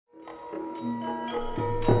Under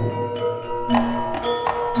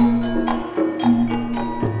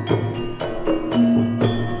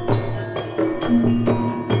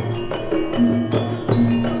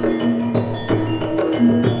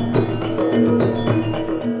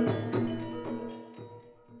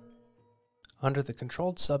the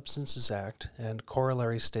Controlled Substances Act and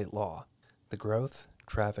corollary state law, the growth,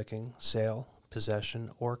 trafficking, sale, possession,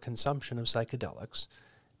 or consumption of psychedelics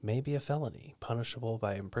may be a felony punishable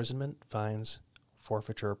by imprisonment, fines,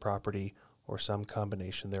 forfeiture of property, or some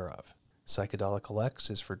combination thereof. Psychedelic X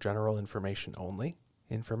is for general information only.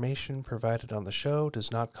 Information provided on the show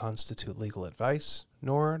does not constitute legal advice,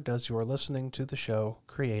 nor does your listening to the show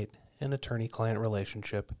create an attorney-client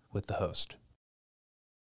relationship with the host.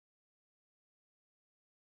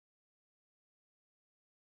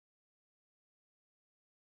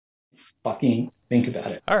 Fucking think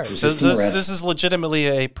about it. All right, so this is legitimately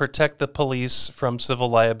a protect the police from civil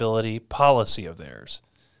liability policy of theirs.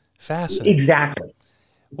 Fascinating. Exactly.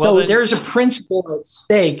 Well, so there's a principle at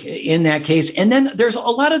stake in that case, and then there's a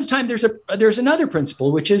lot of the time there's another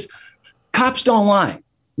principle, which is cops don't lie.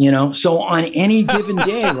 So on any given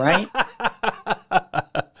day, right?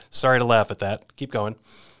 Sorry to laugh at that. Keep going.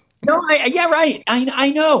 No, yeah, right.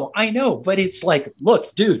 I know, but it's like,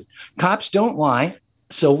 look, dude, cops don't lie.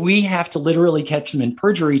 So we have to literally catch them in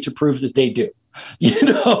perjury to prove that they do.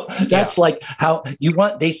 That's like how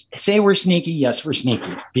they say we're sneaky. Yes, we're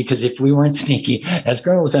sneaky. Because if we weren't sneaky, as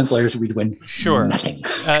criminal defense lawyers, we'd win nothing.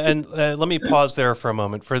 And let me pause there for a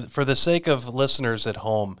moment. For the sake of listeners at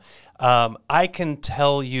home, I can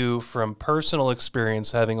tell you from personal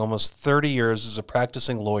experience, having almost 30 years as a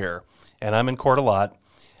practicing lawyer, and I'm in court a lot,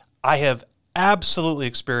 I have absolutely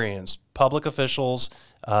experienced public officials,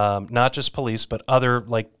 not just police, but other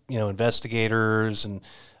investigators and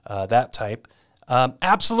that type,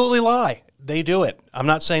 absolutely lie. They do it. I'm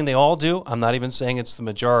not saying they all do. I'm not even saying it's the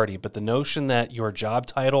majority, but the notion that your job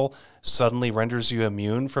title suddenly renders you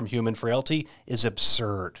immune from human frailty is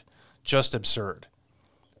absurd, just absurd.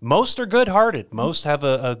 Most are good-hearted. Most have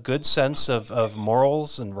a good sense of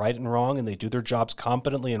morals and right and wrong, and they do their jobs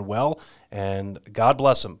competently and well, and God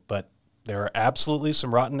bless them. But there are absolutely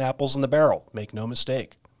some rotten apples in the barrel. Make no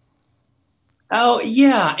mistake. Oh,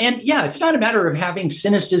 yeah. And yeah, it's not a matter of having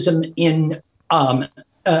cynicism in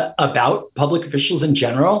about public officials in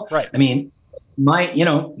general. Right. I mean,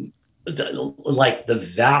 the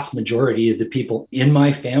vast majority of the people in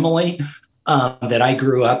my family that I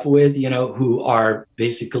grew up with, who are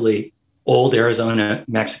basically old Arizona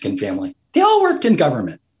Mexican family, they all worked in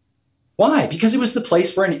government. Why? Because it was the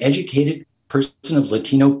place where an educated person of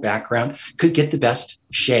Latino background could get the best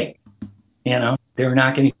shake. They're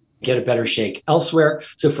not going to get a better shake elsewhere.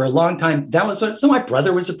 So for a long time, that was so my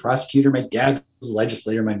brother was a prosecutor. My dad was a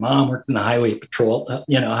legislator. My mom worked in the highway patrol,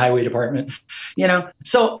 highway department,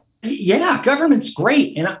 So yeah, government's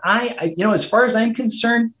great. And I as far as I'm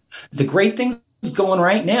concerned, the great thing is going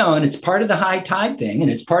right now. And it's part of the high tide thing.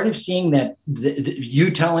 And it's part of seeing that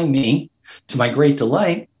you telling me, to my great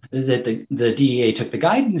delight, that the DEA took the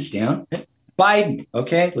guidance down. Biden,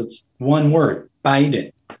 okay, let's one word,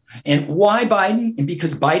 Biden. And why Biden? And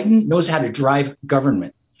because Biden knows how to drive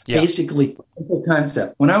government. Yeah. Basically, simple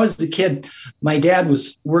concept. When I was a kid, my dad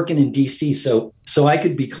was working in DC, so I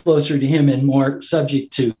could be closer to him and more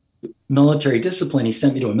subject to military discipline. He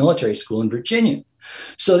sent me to a military school in Virginia.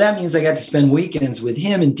 So that means I got to spend weekends with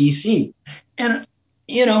him in DC. And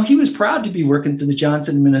he was proud to be working for the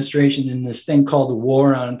Johnson administration in this thing called the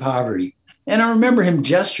War on Poverty. And I remember him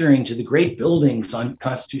gesturing to the great buildings on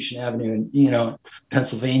Constitution Avenue and,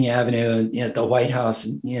 Pennsylvania Avenue and at the White House,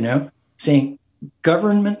 and, saying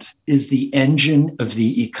government is the engine of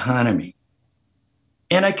the economy.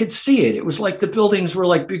 And I could see it. It was like the buildings were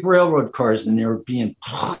like big railroad cars and they were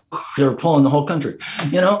pulling the whole country.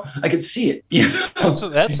 I could see it. So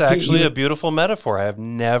that's actually a beautiful metaphor. I have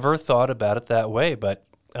never thought about it that way, but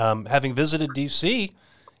having visited DC,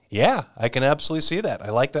 yeah, I can absolutely see that. I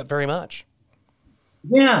like that very much.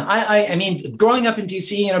 Yeah, I mean, growing up in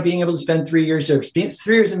DC, being able to spend 3 years there, 3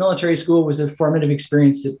 years in military school was a formative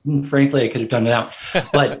experience that, frankly, I could have done without.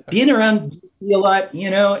 But being around DC a lot,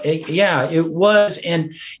 yeah, it was,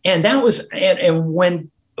 and that was, and when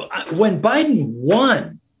Biden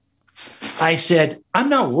won, I said, I'm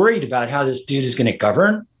not worried about how this dude is going to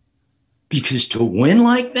govern, because to win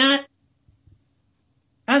like that,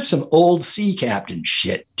 that's some old sea captain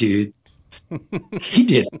shit, dude. He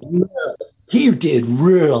did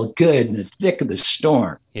real good in the thick of the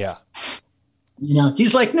storm. Yeah.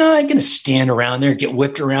 He's like, no, I'm going to stand around there, get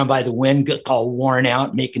whipped around by the wind, get all worn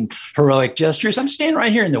out, making heroic gestures. I'm standing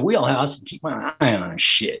right here in the wheelhouse and keep my eye on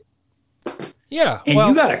shit. Yeah. And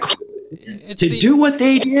you got to it's to do what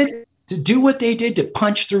they did, to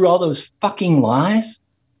punch through all those fucking lies,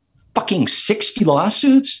 fucking 60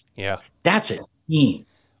 lawsuits. Yeah. That's a team.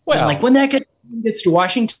 Well, and like when that gets to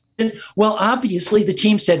Washington, well, obviously the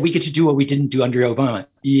team said we get to do what we didn't do under Obama.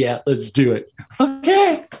 Yeah, let's do it.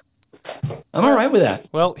 Okay. I'm all right with that.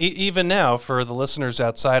 Well, even now, for the listeners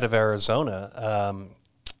outside of Arizona,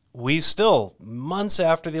 we still, months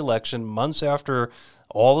after the election, months after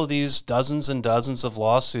all of these dozens and dozens of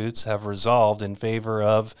lawsuits have resolved in favor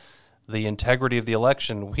of the integrity of the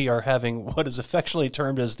election, we are having what is affectionately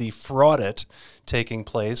termed as the fraudit taking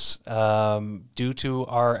place due to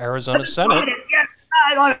our Arizona Senate. Yes,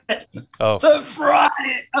 I love it. Oh, the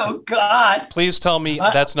fraudit. Oh, God. Please tell me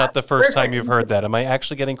that's not the first time you've heard that. Am I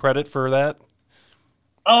actually getting credit for that?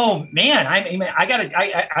 Oh man,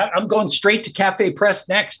 I'm going straight to Cafe Press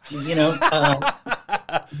next. I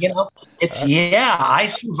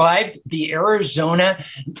survived the Arizona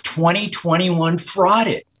 2021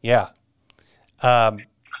 fraud. Yeah.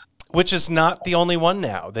 Which is not the only one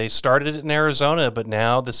now. They started it in Arizona, but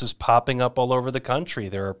now this is popping up all over the country.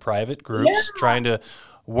 There are private groups trying to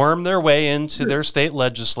worm their way into their state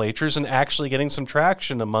legislatures and actually getting some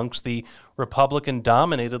traction amongst the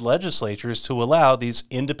Republican-dominated legislatures to allow these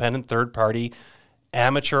independent third-party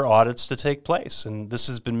amateur audits to take place. And this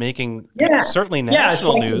has been making certainly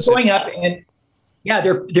national news. Going up and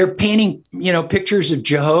they're painting, pictures of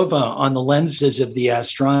Jehovah on the lenses of the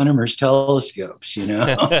astronomers' telescopes,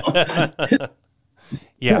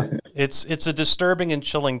 Yeah, it's a disturbing and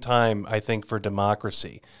chilling time, I think, for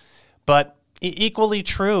democracy. But equally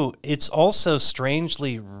true, it's also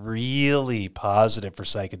strangely really positive for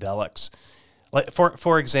psychedelics. Like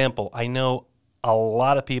for example, I know a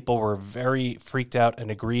lot of people were very freaked out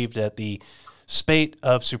and aggrieved at the spate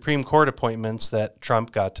of Supreme Court appointments that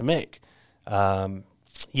Trump got to make.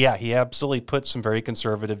 He absolutely put some very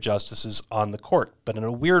conservative justices on the court, but in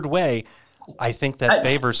a weird way, I think that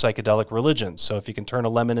favors psychedelic religion. So if you can turn a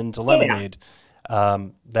lemon into lemonade,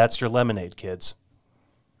 that's your lemonade, kids.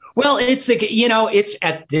 Well, it's it's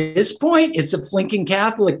at this point, it's a flinking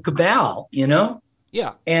Catholic cabal,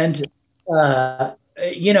 Yeah. And, and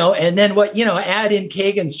then add in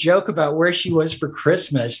Kagan's joke about where she was for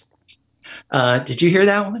Christmas. Did you hear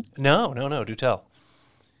that one? No, do tell.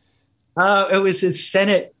 It was his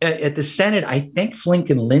Senate at the Senate. I think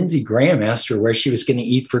Flinken Lindsey Graham asked her where she was going to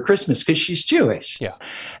eat for Christmas because she's Jewish. Yeah.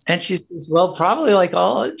 And she says, well, probably like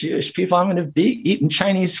all Jewish people, I'm going to be eating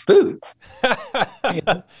Chinese food.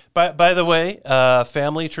 By the way,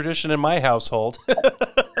 family tradition in my household.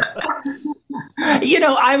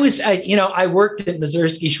 I worked at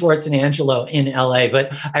Mazursky, Schwartz, and Angelo in LA,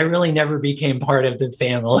 but I really never became part of the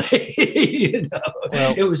family.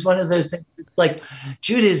 Well, it was one of those things. It's like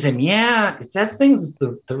Judaism. Yeah, that's things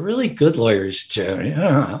the really good lawyers do.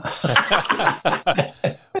 Yeah.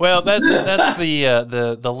 Well, that's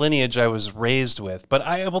the lineage I was raised with. But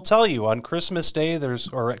I will tell you, on Christmas Day,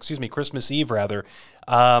 Christmas Eve rather,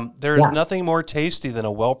 there's nothing more tasty than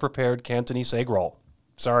a well-prepared Cantonese egg roll.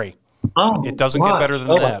 Sorry. Oh, it doesn't get better than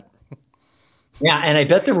that. Yeah, and I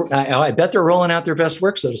bet they're rolling out their best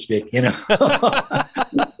work, so to speak.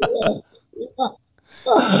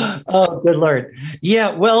 Oh, good Lord.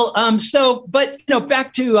 Yeah. Well,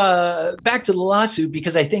 back to the lawsuit,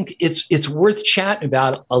 because I think it's worth chatting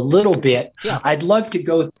about a little bit. Yeah. I'd love to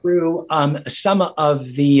go through some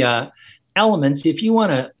of the elements if you want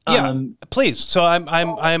to. Please. So I'm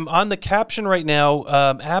on the caption right now.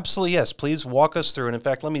 Absolutely, yes. Please walk us through. And in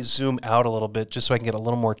fact, let me zoom out a little bit just so I can get a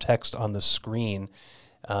little more text on the screen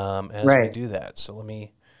as we do that. So let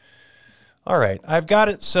me. All right, I've got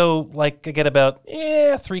it. So I get about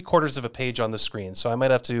 3/4 of a page on the screen. So I might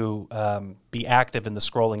have to be active in the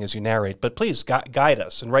scrolling as you narrate. But please guide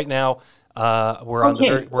us. And right now we're on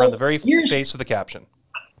the very face of the caption.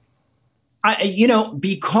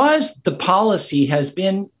 Because the policy has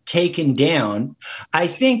been taken down, I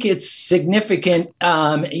think it's significant,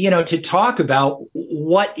 to talk about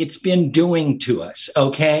what it's been doing to us.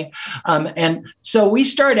 Okay. And so we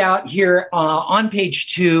start out here on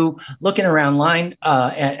page 2, looking around line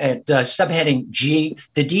at subheading G,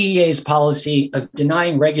 the DEA's policy of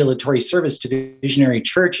denying regulatory service to visionary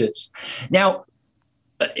churches. Now,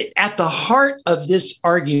 at the heart of this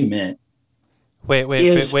argument,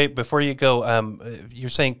 Wait! Before you go, you're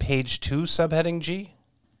saying page 2, subheading G?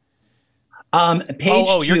 Page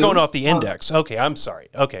 2. You're going off the index. Okay, I'm sorry.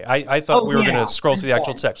 Okay, I thought we were going to scroll through the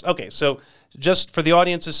actual text. Okay, so just for the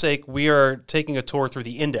audience's sake, we are taking a tour through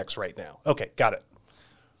the index right now. Okay, got it.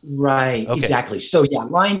 Right, okay. Exactly. So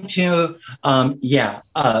line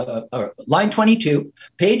 22,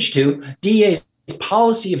 page 2, DA's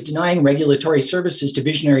policy of denying regulatory services to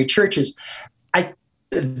visionary churches,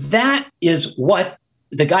 that is what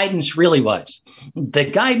the guidance really was. The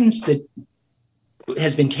guidance that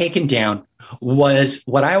has been taken down was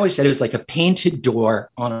what I always said, it was like a painted door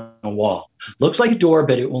on a wall. Looks like a door,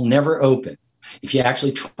 but it will never open. If you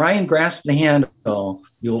actually try and grasp the handle,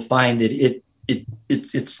 you'll find that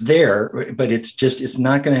it's there, but it's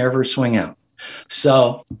not going to ever swing out.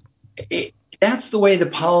 So that's the way the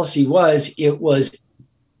policy was. It was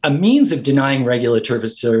a means of denying regulatory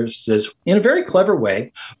services in a very clever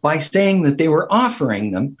way by saying that they were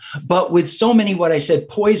offering them, but with so many, what I said,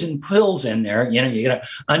 poison pills in there. You got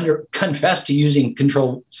to confess to using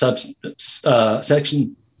controlled substance,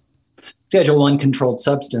 section Schedule 1 controlled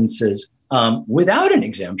substances without an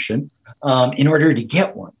exemption in order to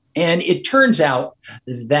get one. And it turns out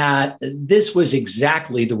that this was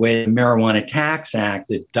exactly the way the Marijuana Tax Act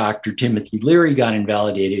that Dr. Timothy Leary got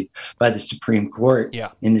invalidated by the Supreme Court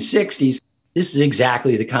in the 60s. This is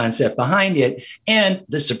exactly the concept behind it. And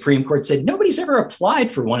the Supreme Court said, nobody's ever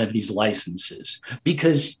applied for one of these licenses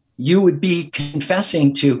because you would be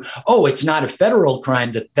confessing to, oh, it's not a federal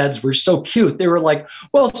crime. The feds were so cute. They were like,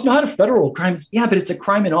 well, it's not a federal crime. Yeah, but it's a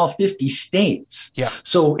crime in all 50 states. Yeah.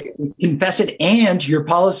 So confess it. And your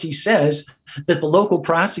policy says that the local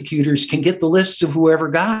prosecutors can get the lists of whoever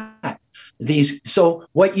got these. So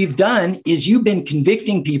what you've done is you've been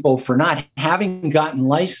convicting people for not having gotten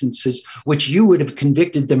licenses, which you would have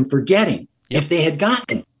convicted them for getting if they had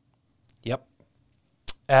gotten. Yep.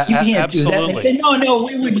 You can't do that. They said, no,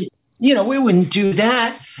 we wouldn't. We wouldn't do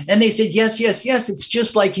that. And they said, yes. It's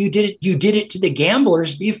just like you did it. You did it to the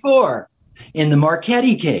gamblers before in the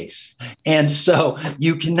Marchetti case. And so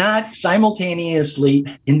you cannot simultaneously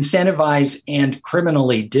incentivize and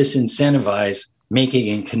criminally disincentivize making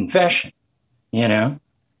a confession, Yeah.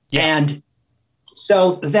 And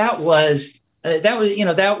so that was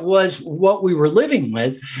what we were living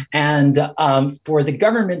with. And for the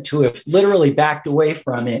government to have literally backed away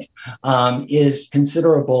from it is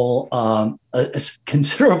considerable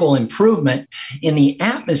improvement in the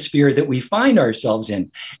atmosphere that we find ourselves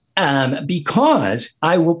in. Because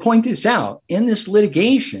I will point this out, in this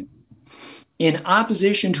litigation, in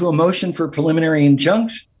opposition to a motion for preliminary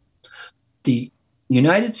injunction, the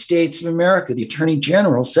United States of America, the Attorney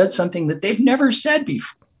General, said something that they've never said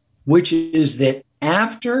before, which is that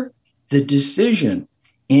after the decision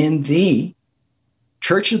in the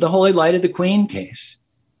Church of the Holy Light of the Queen case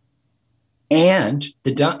and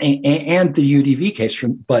the UDV case,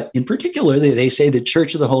 but in particular, they say the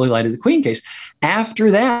Church of the Holy Light of the Queen case, after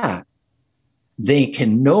that, they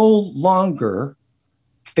can no longer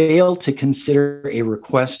fail to consider a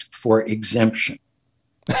request for exemption.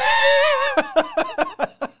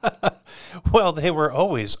 Well, they were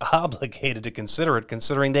always obligated to consider it,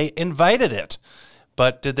 considering they invited it.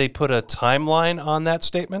 But did they put a timeline on that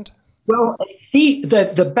statement? Well, see,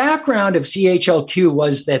 the background of CHLQ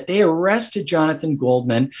was that they arrested Jonathan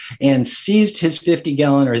Goldman and seized his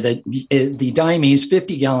 50-gallon, or the Daimy's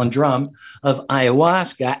 50-gallon drum of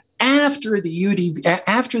ayahuasca after the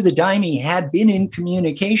Daimy had been in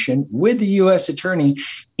communication with the U.S. attorney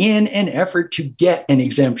in an effort to get an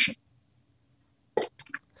exemption.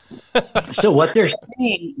 So what they're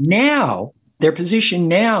saying now, their position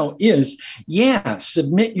now is,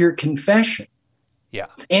 submit your confession. Yeah.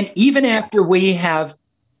 And even after we have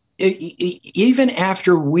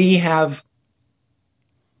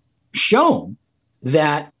shown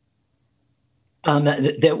that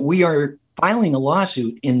that we are filing a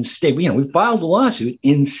lawsuit instead, we filed a lawsuit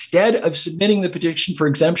instead of submitting the petition for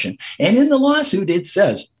exemption. And in the lawsuit, it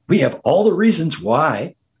says we have all the reasons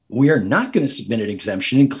why we are not going to submit an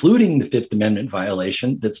exemption, including the Fifth Amendment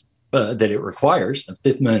violation that it requires, the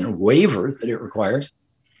Fifth Amendment waiver that it requires.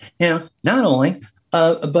 Not only,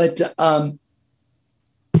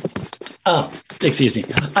 excuse me,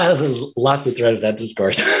 I lost the thread of that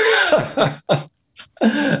discourse.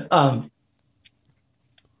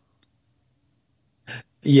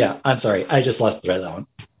 I'm sorry. I just lost the thread of that one.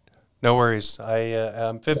 No worries.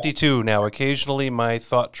 I'm 52 now. Occasionally, my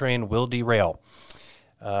thought train will derail.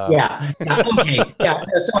 Okay.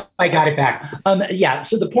 So I got it back.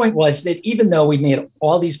 So the point was that even though we made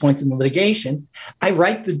all these points in the litigation, I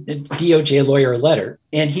write the DOJ lawyer a letter,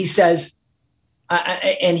 and he says,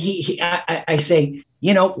 I say,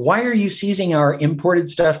 why are you seizing our imported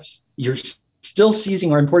stuff? You're still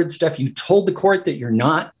seizing our imported stuff. You told the court that you're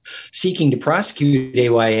not seeking to prosecute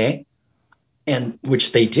AYA, and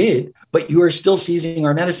which they did, but you are still seizing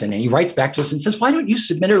our medicine. And he writes back to us and says, why don't you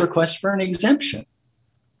submit a request for an exemption?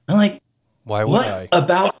 I'm like, why would what I?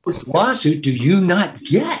 About this lawsuit do you not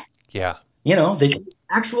get? Yeah. They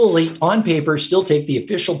actually, on paper, still take the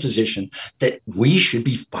official position that we should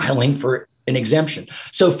be filing for an exemption.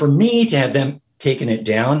 So for me to have them taken it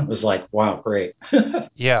down was like, wow, great.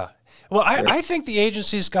 Yeah. Well, I think the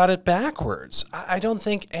agency's got it backwards. I don't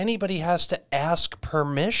think anybody has to ask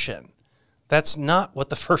permission. That's not what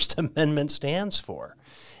the First Amendment stands for.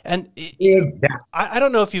 And I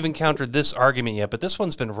don't know if you've encountered this argument yet, but this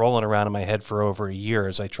one's been rolling around in my head for over a year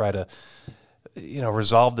as I try to,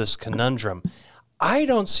 resolve this conundrum. I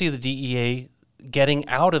don't see the DEA getting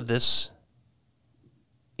out of this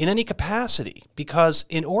in any capacity, because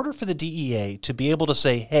in order for the DEA to be able to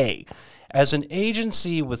say, hey, as an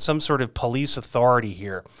agency with some sort of police authority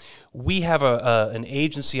here, we have an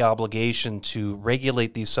agency obligation to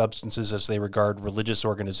regulate these substances as they regard religious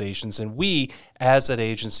organizations, and we, as that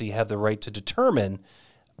agency, have the right to determine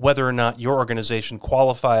whether or not your organization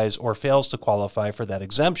qualifies or fails to qualify for that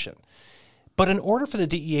exemption. But in order for the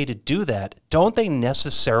DEA to do that, don't they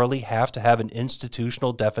necessarily have to have an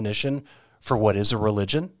institutional definition for what is a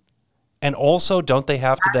religion? And also, don't they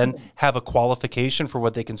have to then have a qualification for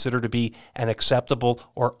what they consider to be an acceptable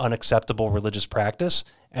or unacceptable religious practice?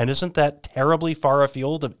 And isn't that terribly far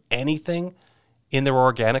afield of anything in their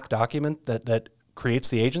organic document that creates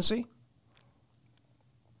the agency?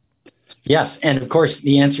 Yes. And of course,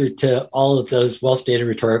 the answer to all of those well-stated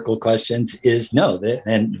rhetorical questions is no,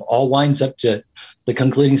 and all winds up to the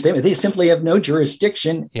concluding statement. They simply have no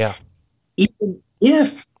jurisdiction. Yeah. Even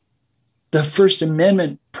if the First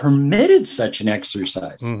Amendment permitted such an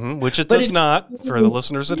exercise. Mm-hmm, which it does not, for the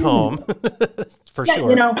listeners at home, for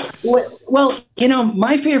sure.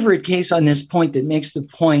 My favorite case on this point that makes the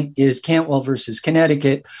point is Cantwell versus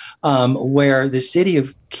Connecticut, where the city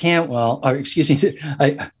of Cantwell,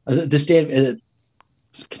 the state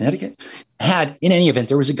of Connecticut had, in any event,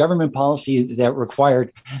 there was a government policy that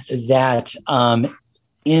required that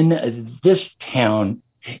in this town,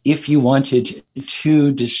 if you wanted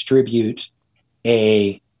to distribute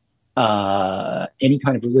any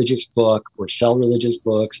kind of religious book or sell religious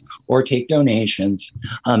books or take donations,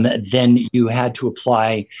 then you had to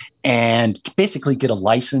apply and basically get a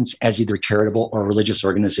license as either a charitable or religious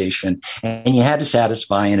organization. And you had to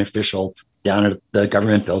satisfy an official down at the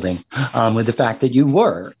government building with the fact that you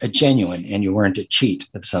were a genuine and you weren't a cheat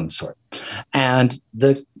of some sort. And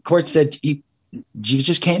the court said, you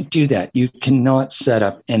just can't do that. You cannot set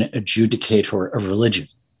up an adjudicator of religion.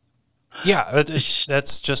 Yeah,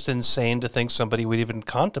 that's just insane to think somebody would even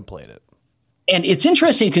contemplate it. And it's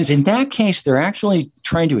interesting because in that case, they're actually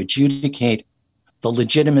trying to adjudicate the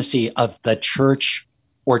legitimacy of the church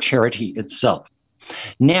or charity itself.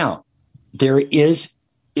 Now, there is,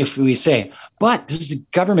 if we say, but does the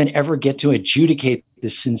government ever get to adjudicate the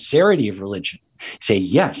sincerity of religion? Say,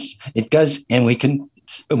 yes, it does, and we can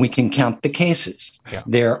count the cases. Yeah.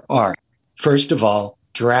 There are, first of all,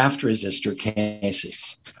 draft resistor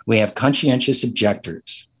cases. We have conscientious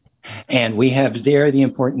objectors. And we have there the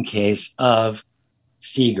important case of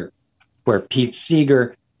Seeger, where Pete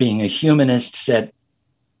Seeger, being a humanist, said,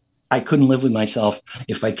 I couldn't live with myself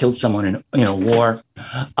if I killed someone in a war.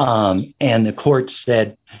 And the court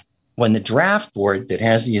said, when the draft board that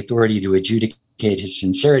has the authority to adjudicate his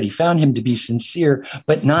sincerity found him to be sincere,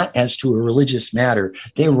 but not as to a religious matter,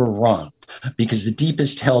 they were wrong, because the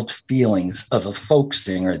deepest held feelings of a folk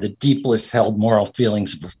singer, the deepest held moral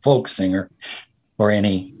feelings of a folk singer or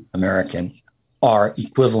any American are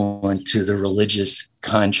equivalent to the religious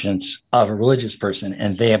conscience of a religious person,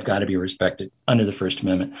 and they have got to be respected under the First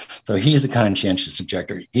Amendment. So he's the conscientious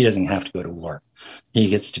objector. He doesn't have to go to war. He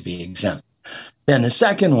gets to be exempt. Then the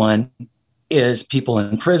second one is people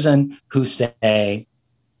in prison who say,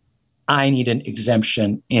 I need an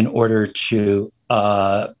exemption in order to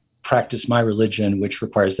practice my religion, which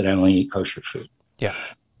requires that I only eat kosher food. Yeah.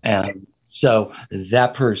 And so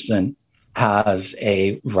that person has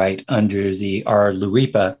a right under the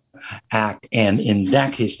LUIPA Act. And in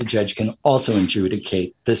that case, the judge can also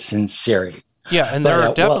adjudicate the sincerity. Yeah, and there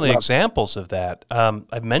are definitely examples of that.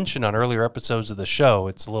 I've mentioned on earlier episodes of the show,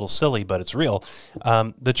 it's a little silly, but it's real,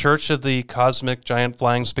 the Church of the Cosmic Giant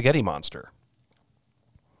Flying Spaghetti Monster.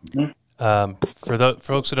 Mm-hmm. For the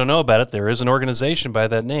folks who don't know about it, there is an organization by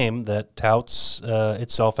that name that touts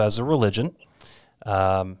itself as a religion.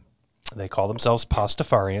 They call themselves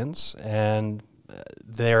Pastafarians, and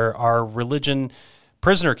there are religion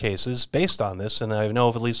prisoner cases based on this, and I know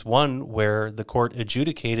of at least one where the court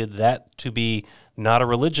adjudicated that to be not a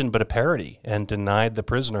religion but a parody and denied the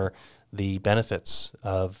prisoner the benefits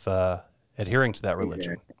of adhering to that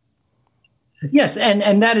religion. Yes,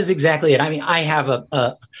 and that is exactly it. I mean, I have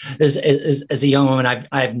as a young woman,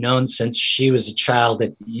 I've known since she was a child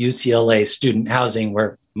at UCLA student housing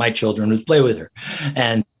where my children would play with her,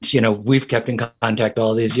 and we've kept in contact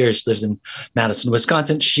all these years. She lives in Madison,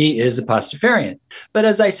 Wisconsin. She is a Pastafarian, but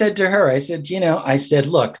as I said to her, I said,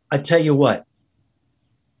 look, I tell you what,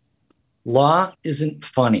 law isn't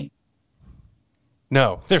funny.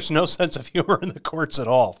 No, there's no sense of humor in the courts at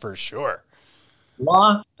all, for sure.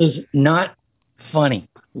 Law is not funny.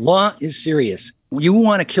 Law is serious. You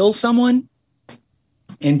want to kill someone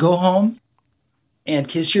and go home and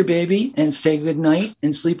kiss your baby and say goodnight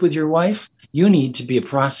and sleep with your wife? You need to be a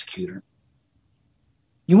prosecutor.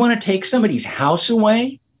 You want to take somebody's house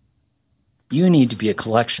away? You need to be a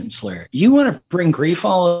collections lawyer. You want to bring grief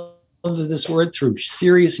all over this world through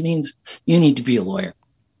serious means? You need to be a lawyer.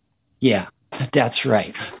 Yeah, that's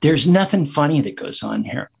right. There's nothing funny that goes on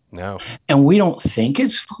here. No. And we don't think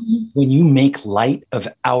it's funny when you make light of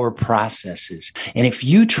our processes. And if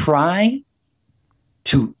you try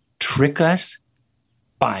to trick us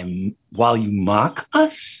while you mock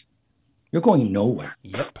us, you're going nowhere.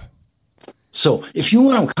 Yep. So if you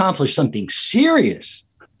want to accomplish something serious,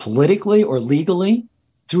 politically or legally,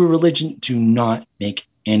 through a religion, do not make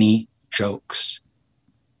any jokes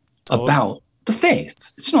about the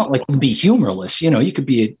faith. It's not like you can be humorless. You could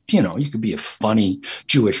be a funny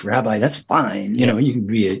Jewish rabbi. That's fine. You can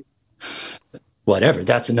be a whatever.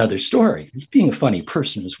 That's another story. Being a funny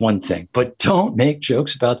person is one thing, but don't make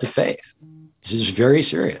jokes about the faith. This is very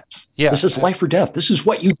serious. Yeah. This is life or death. This is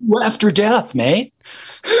what you do after death, mate.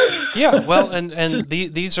 Yeah. Well, and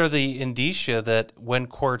these are the indicia that when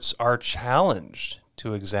courts are challenged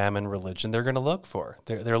to examine religion, they're going to look for.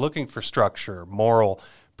 They're looking for structure, moral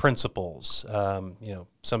principles,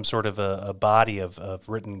 some sort of a body of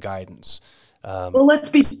written guidance. Well, let's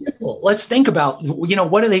be simple. Let's think about,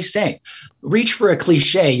 what do they say? Reach for a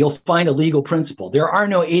cliche, you'll find a legal principle. There are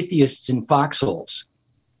no atheists in foxholes.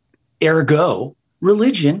 Ergo,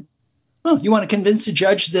 religion. Oh, you want to convince a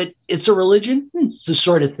judge that it's a religion? It's the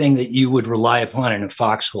sort of thing that you would rely upon in a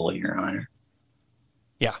foxhole, Your Honor.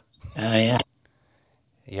 Yeah. Yeah.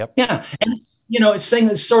 Yep. Yeah. And, it's saying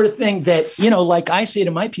the sort of thing that, like I say to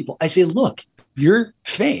my people, I say, look, your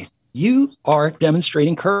faith, you are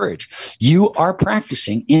demonstrating courage. You are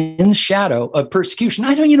practicing in the shadow of persecution.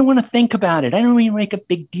 I don't even want to think about it. I don't even make a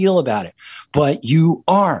big deal about it, but you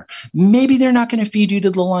are. Maybe they're not going to feed you to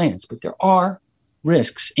the lions, but there are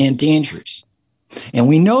risks and dangers. And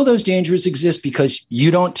we know those dangers exist because you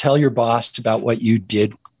don't tell your boss about what you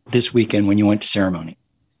did this weekend when you went to ceremony.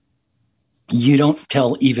 You don't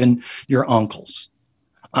tell even your uncles.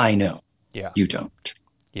 I know. Yeah. You don't.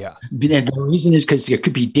 Yeah. The reason is because there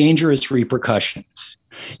could be dangerous repercussions.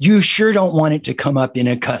 You sure don't want it to come up in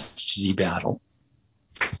a custody battle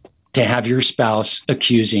to have your spouse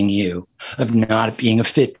accusing you of not being a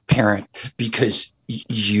fit parent because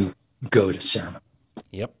you go to ceremony.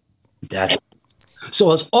 Yep.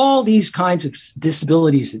 So it's all these kinds of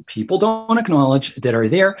disabilities that people don't acknowledge that are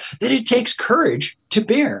there, that it takes courage to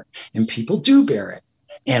bear, and people do bear it.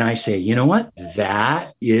 And I say, you know what?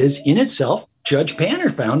 That is in itself, Judge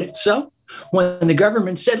Banner found it so. When the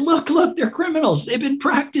government said, look, they're criminals. They've been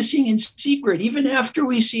practicing in secret, even after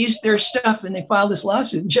we seized their stuff and they filed this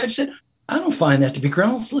lawsuit. The judge said, I don't find that to be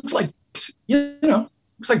criminals. It looks like,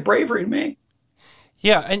 looks like bravery to me.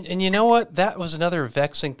 Yeah, and you know what? That was another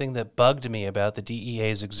vexing thing that bugged me about the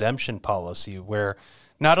DEA's exemption policy, where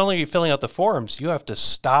not only are you filling out the forms, you have to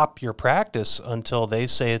stop your practice until they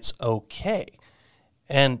say it's okay.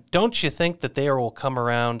 And don't you think that they will come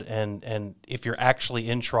around and if you're actually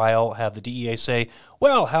in trial, have the DEA say,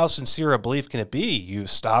 well, how sincere a belief can it be? You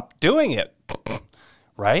stopped doing it,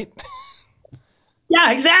 right?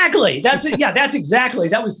 Yeah, exactly. That's it. Yeah, that's exactly.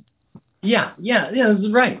 That was, yeah, that's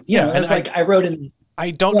right. It's like I wrote in. I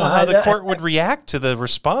don't know how the court would react to the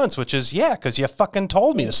response, which is, yeah, because you fucking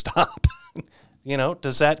told me to stop.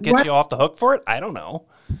 Does that get you off the hook for it? I don't know.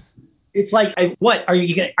 It's like, I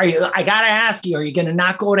gotta ask you, are you gonna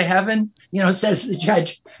not go to heaven? Says the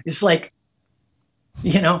judge. It's like,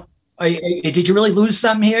 did you really lose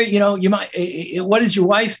something here? You might. What does your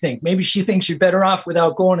wife think? Maybe she thinks you're better off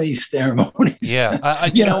without going to these ceremonies. Yeah,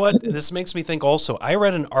 you know what? This makes me think. Also, I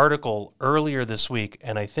read an article earlier this week,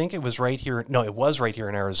 and I think it was right here. No, it was right here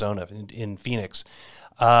in Arizona, in Phoenix.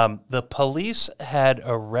 The police had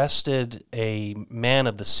arrested a man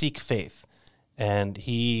of the Sikh faith, and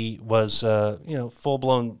he was,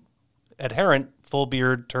 full-blown adherent, full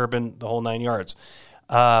beard, turban, the whole 9 yards.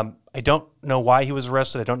 I don't know why he was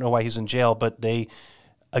arrested. I don't know why he's in jail, but they,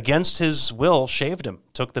 against his will, shaved him,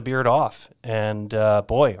 took the beard off. And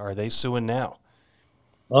boy, are they suing now.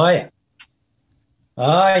 Oh, yeah.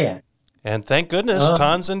 Oh, yeah. And thank goodness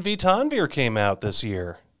Tanzan v. Tanvir came out this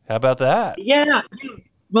year. How about that? Yeah.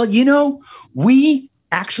 Well, we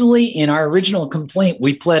actually, in our original complaint,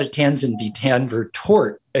 we pled a Tanzan v. Tanvir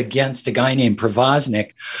tort against a guy named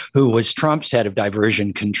Pravosnik, who was Trump's head of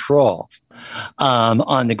diversion control,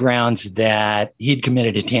 on the grounds that he'd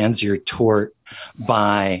committed a Tanzir tort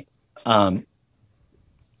by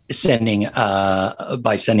sending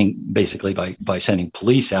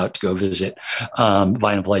police out to go visit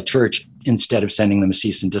Violent Light Church instead of sending them a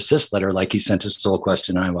cease and desist letter like he sent to Soul Quest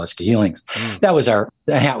and Ayahuasca Healings. That was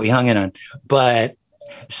the hat we hung it on. But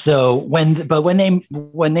so when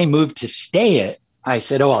they moved to stay it, I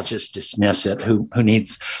said, I'll just dismiss it. Who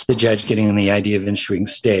needs the judge getting the idea of issuing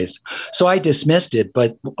stays? So I dismissed it,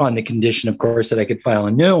 but on the condition, of course, that I could file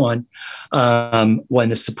a new one when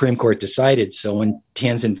the Supreme Court decided. So when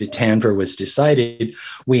Tanzan v. Tanvir was decided,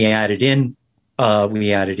 we added in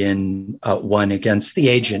one against the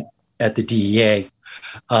agent at the DEA,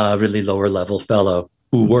 really lower level fellow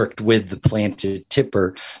who worked with the planted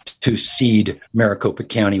tipper to seed Maricopa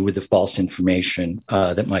County with the false information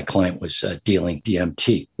that my client was dealing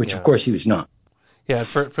DMT, which of course he was not. Yeah,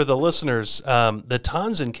 for the listeners, the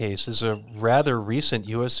Tanzan case is a rather recent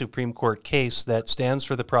U.S. Supreme Court case that stands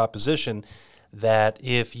for the proposition that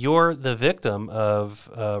if you're the victim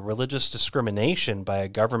of religious discrimination by a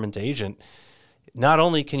government agent, not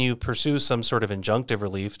only can you pursue some sort of injunctive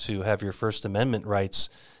relief to have your First Amendment rights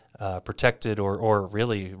protected or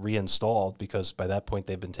really reinstalled, because by that point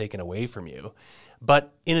they've been taken away from you,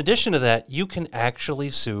 but in addition to that, you can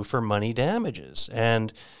actually sue for money damages.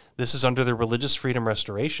 And this is under the Religious Freedom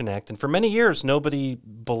Restoration Act. And for many years, nobody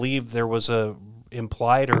believed there was a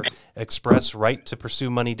implied or express right to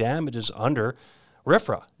pursue money damages under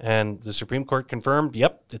RFRA. And the Supreme Court confirmed,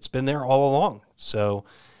 yep, it's been there all along. So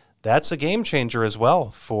that's a game changer as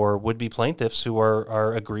well for would-be plaintiffs who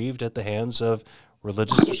are aggrieved at the hands of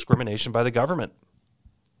religious discrimination by the government.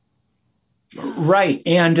 Right.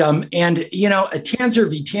 And a Tanzir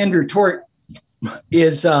v. Tanvir tort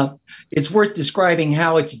is it's worth describing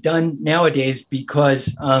how it's done nowadays,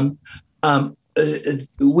 because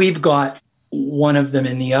we've got one of them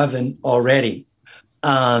in the oven already,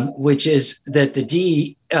 which is that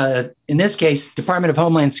in this case, Department of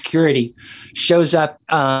Homeland Security shows up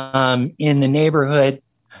in the neighborhood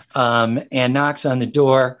and knocks on the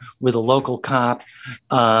door with a local cop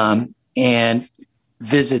and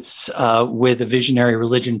visits with a visionary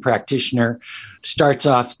religion practitioner, starts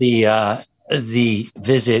off the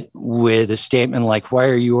visit with a statement like, "Why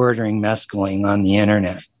are you ordering mescaline on the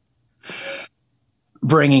internet?"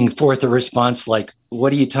 Bringing forth a response like,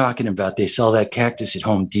 "What are you talking about? They sell that cactus at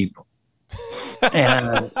Home Depot."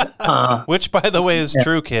 And, which, by the way, is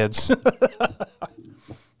true, kids.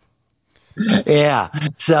 Yeah.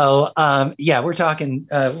 So, we're talking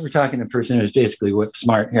a person who's basically whip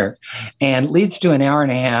smart here, and leads to an hour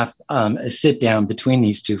and a half a sit down between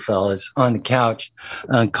these two fellas on the couch,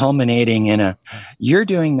 culminating in you're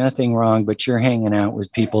doing nothing wrong, but you're hanging out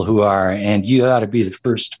with people who are, and you ought to be the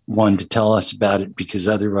first one to tell us about it, because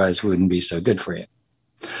otherwise it wouldn't be so good for you.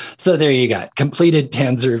 So there you got completed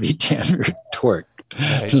Tanzir v. Tanvir tort.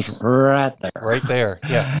 Nice. Right there. Right there.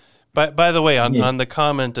 Yeah. By the way, on the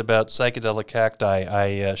comment about psychedelic cacti,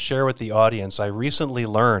 I share with the audience, I recently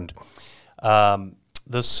learned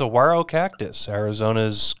the saguaro cactus,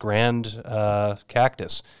 Arizona's grand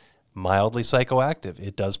cactus, mildly psychoactive.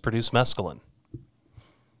 It does produce mescaline.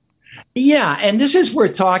 Yeah, and this is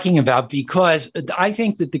worth talking about, because I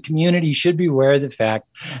think that the community should be aware of the fact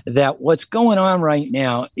that what's going on right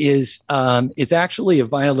now is actually a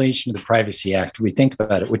violation of the Privacy Act. We think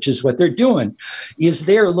about it, which is what they're doing, is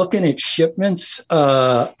they're looking at shipments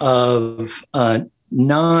of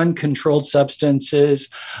non-controlled substances.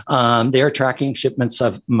 They're tracking shipments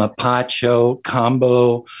of Mapacho,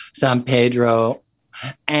 Cambo, San Pedro,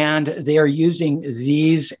 and they are using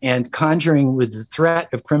these and conjuring with the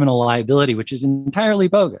threat of criminal liability, which is entirely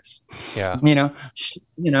bogus. Yeah.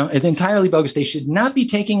 It's entirely bogus. They should not be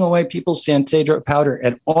taking away people's San Pedro powder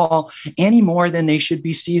at all, any more than they should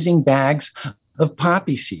be seizing bags of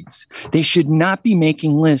poppy seeds. They should not be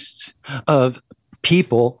making lists of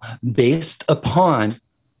people based upon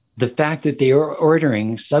the fact that they are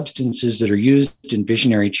ordering substances that are used in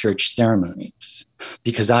visionary church ceremonies,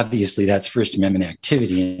 because obviously that's First Amendment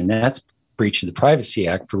activity, and that's breach of the Privacy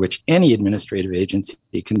Act, for which any administrative agency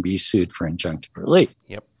can be sued for injunctive relief.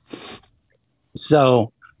 Yep.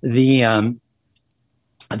 So that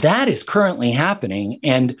is currently happening,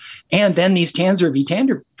 and then these Tanzir v.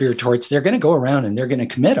 Tanvir torts, they're going to go around and they're going to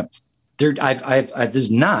commit them.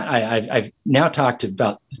 I've now talked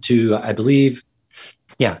to I believe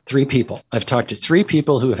Yeah, 3 people. I've talked to 3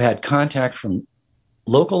 people who have had contact from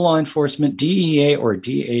local law enforcement, DEA or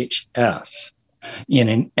DHS, in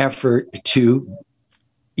an effort to,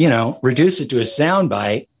 reduce it to a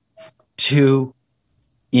soundbite to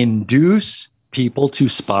induce people to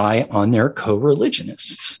spy on their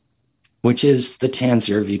co-religionists, which is the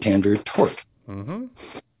Tanzir v. Tanvir tort. Mm-hmm.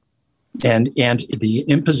 And the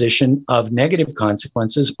imposition of negative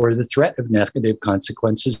consequences or the threat of negative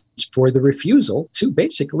consequences for the refusal to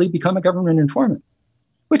basically become a government informant,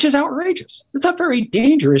 which is outrageous. It's a very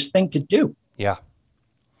dangerous thing to do. Yeah.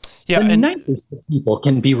 The nicest of people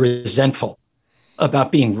can be resentful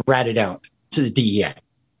about being ratted out to the DEA.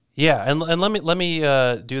 Yeah, and let me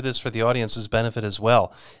do this for the audience's benefit as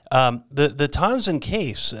well. The Tanzin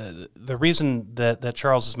case, the reason that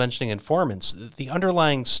Charles is mentioning informants, the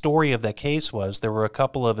underlying story of that case was there were a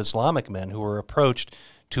couple of Islamic men who were approached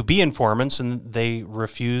to be informants, and they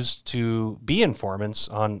refused to be informants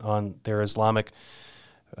on their Islamic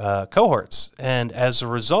cohorts. And as a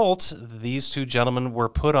result, these 2 gentlemen were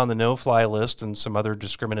put on the no-fly list, and some other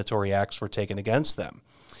discriminatory acts were taken against them.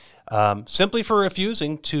 Simply for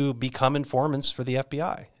refusing to become informants for the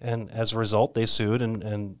FBI. And as a result, they sued,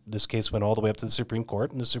 and this case went all the way up to the Supreme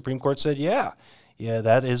Court, and the Supreme Court said, yeah,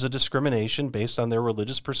 that is a discrimination based on their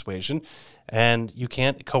religious persuasion, and you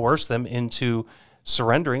can't coerce them into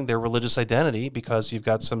surrendering their religious identity because you've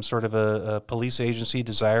got some sort of a police agency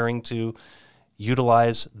desiring to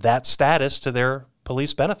utilize that status to their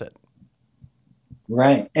police benefit.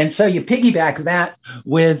 Right. And so you piggyback that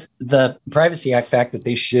with the Privacy Act fact that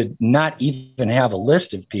they should not even have a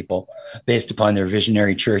list of people based upon their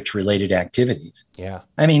visionary church-related activities. Yeah.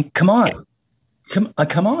 I mean, come on. Come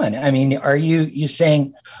on. I mean, are you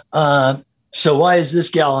saying, so why is this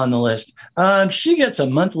gal on the list? She gets a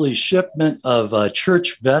monthly shipment of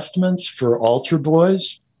church vestments for altar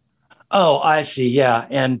boys. Oh, I see. Yeah.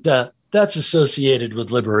 And that's associated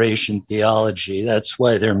with liberation theology. That's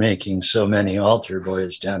why they're making so many altar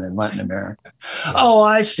boys down in Latin America. Yeah. Oh,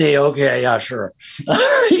 I see. Okay, yeah, sure.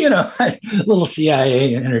 Little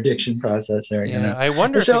CIA interdiction process there. Yeah, I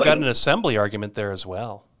wonder if you've got an assembly argument there as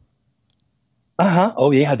well.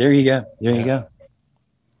 Oh, yeah. There you go. You go.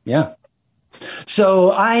 Yeah.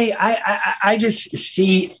 So I just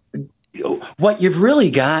see what you've really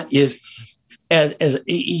got is. As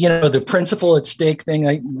the principle at stake thing,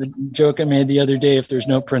 the joke I made the other day, if there's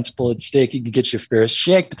no principle at stake, you can get your fairest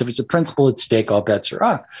shake. But if there's a principle at stake, all bets are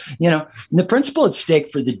off. And the principle at stake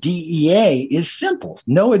for the DEA is simple.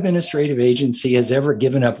 No administrative agency has ever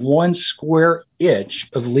given up 1 square inch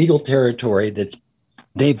of legal territory that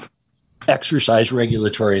they've exercised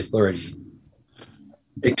regulatory authority,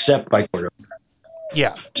 except by court order.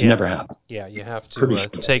 Yeah. It's never happened. Yeah, you have to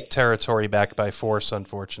take territory back by force,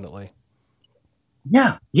 unfortunately.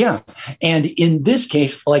 Yeah. And in this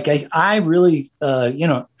case, like I really, we're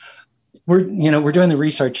doing the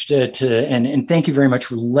research to and thank you very much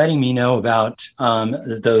for letting me know about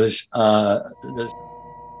those. I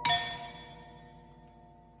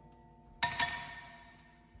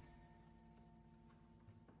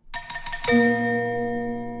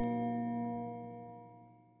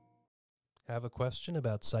have a question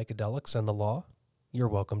about psychedelics and the law? You're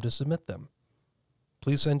welcome to submit them.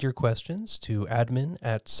 Please send your questions to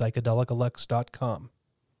admin@psychedelicalex.com.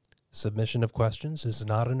 Submission of questions is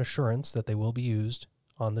not an assurance that they will be used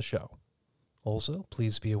on the show. Also,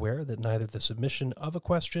 please be aware that neither the submission of a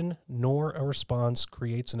question nor a response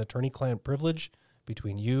creates an attorney-client privilege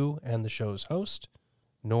between you and the show's host,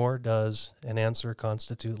 nor does an answer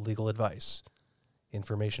constitute legal advice.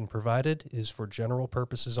 Information provided is for general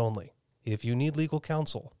purposes only. If you need legal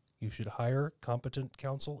counsel, you should hire competent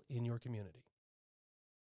counsel in your community.